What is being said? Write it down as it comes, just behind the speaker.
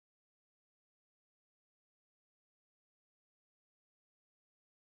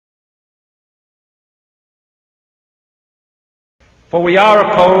For we are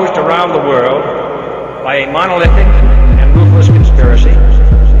opposed around the world by a monolithic and ruthless conspiracy